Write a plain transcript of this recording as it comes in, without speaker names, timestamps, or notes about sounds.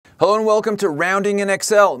Hello and welcome to Rounding in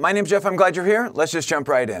Excel. My name's Jeff, I'm glad you're here. Let's just jump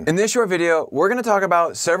right in. In this short video, we're gonna talk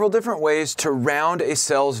about several different ways to round a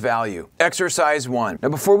cell's value. Exercise 1. Now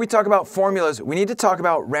before we talk about formulas, we need to talk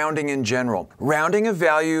about rounding in general. Rounding a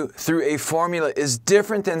value through a formula is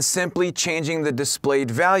different than simply changing the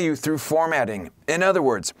displayed value through formatting. In other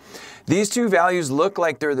words, these two values look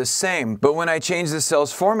like they're the same, but when I change the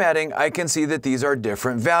cell's formatting, I can see that these are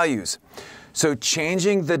different values. So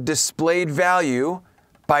changing the displayed value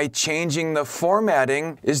by changing the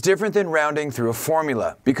formatting is different than rounding through a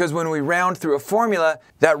formula. Because when we round through a formula,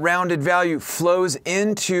 that rounded value flows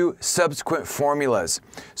into subsequent formulas.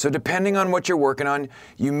 So depending on what you're working on,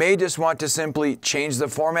 you may just want to simply change the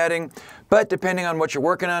formatting, but depending on what you're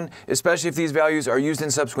working on, especially if these values are used in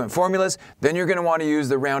subsequent formulas, then you're gonna want to use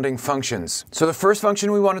the rounding functions. So the first function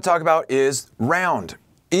we want to talk about is round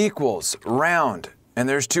equals round. And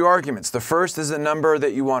there's two arguments. The first is the number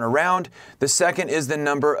that you want to round. The second is the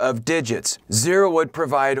number of digits. 0 would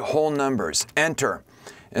provide whole numbers. Enter.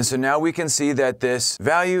 And so now we can see that this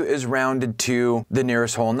value is rounded to the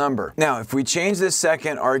nearest whole number. Now, if we change this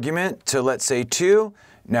second argument to, let's say, 2,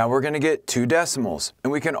 now we're going to get 2 decimals.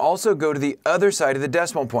 And we can also go to the other side of the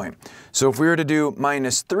decimal point. So if we were to do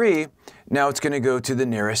 -3, now it's going to go to the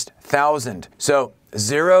nearest 1,000. So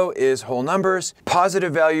 0 is whole numbers,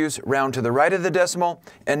 positive values round to the right of the decimal,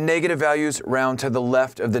 and negative values round to the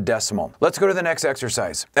left of the decimal. Let's go to the next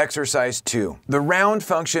exercise. Exercise 2. The round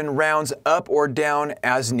function rounds up or down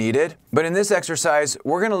as needed, but in this exercise,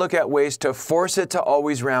 we're going to look at ways to force it to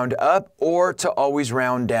always round up or to always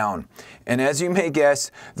round down. And as you may guess,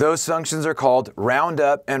 those functions are called round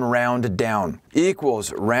up and round down.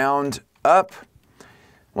 Equals round up.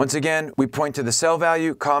 Once again, we point to the cell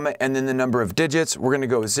value, comma, and then the number of digits. We're going to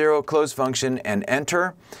go 0, close function, and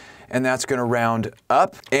enter. And that's going to round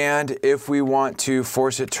up. And if we want to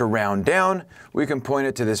force it to round down, we can point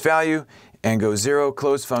it to this value and go 0,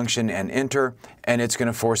 close function, and enter. And it's going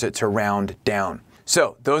to force it to round down.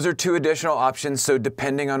 So those are two additional options. So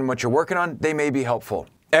depending on what you're working on, they may be helpful.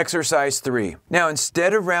 Exercise 3. Now,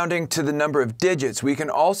 instead of rounding to the number of digits, we can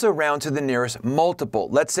also round to the nearest multiple.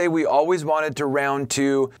 Let's say we always wanted to round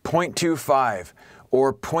to 0.25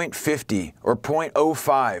 or 0.50 or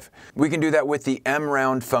 0.05. We can do that with the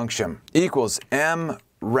MROUND function. Equals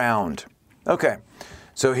MROUND. Okay,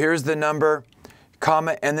 so here's the number,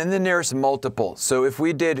 comma, and then the nearest multiple. So if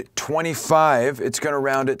we did 25, it's going to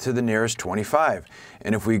round it to the nearest 25.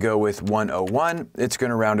 And if we go with 101, it's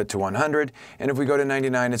going to round it to 100. And if we go to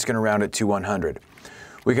 99, it's going to round it to 100.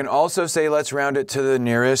 We can also say, let's round it to the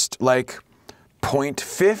nearest, like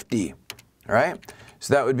 0.50, all right?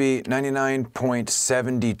 So that would be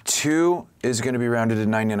 99.72 is going to be rounded to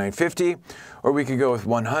 99.50. Or we could go with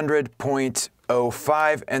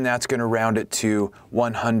 100.05, and that's going to round it to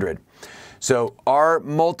 100. So our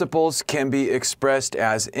multiples can be expressed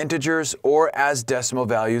as integers or as decimal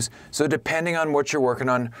values. So depending on what you're working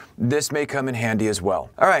on, this may come in handy as well.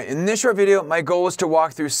 All right, in this short video, my goal was to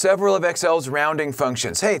walk through several of Excel's rounding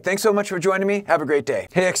functions. Hey, thanks so much for joining me. Have a great day.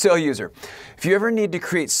 Hey, Excel user, if you ever need to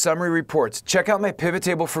create summary reports, check out my Pivot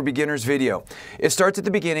Table for Beginners video. It starts at the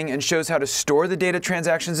beginning and shows how to store the data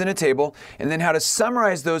transactions in a table and then how to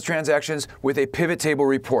summarize those transactions with a pivot table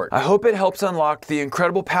report. I hope it helps unlock the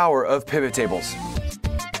incredible power of pivot tables.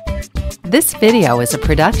 This video is a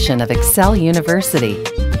production of Excel University.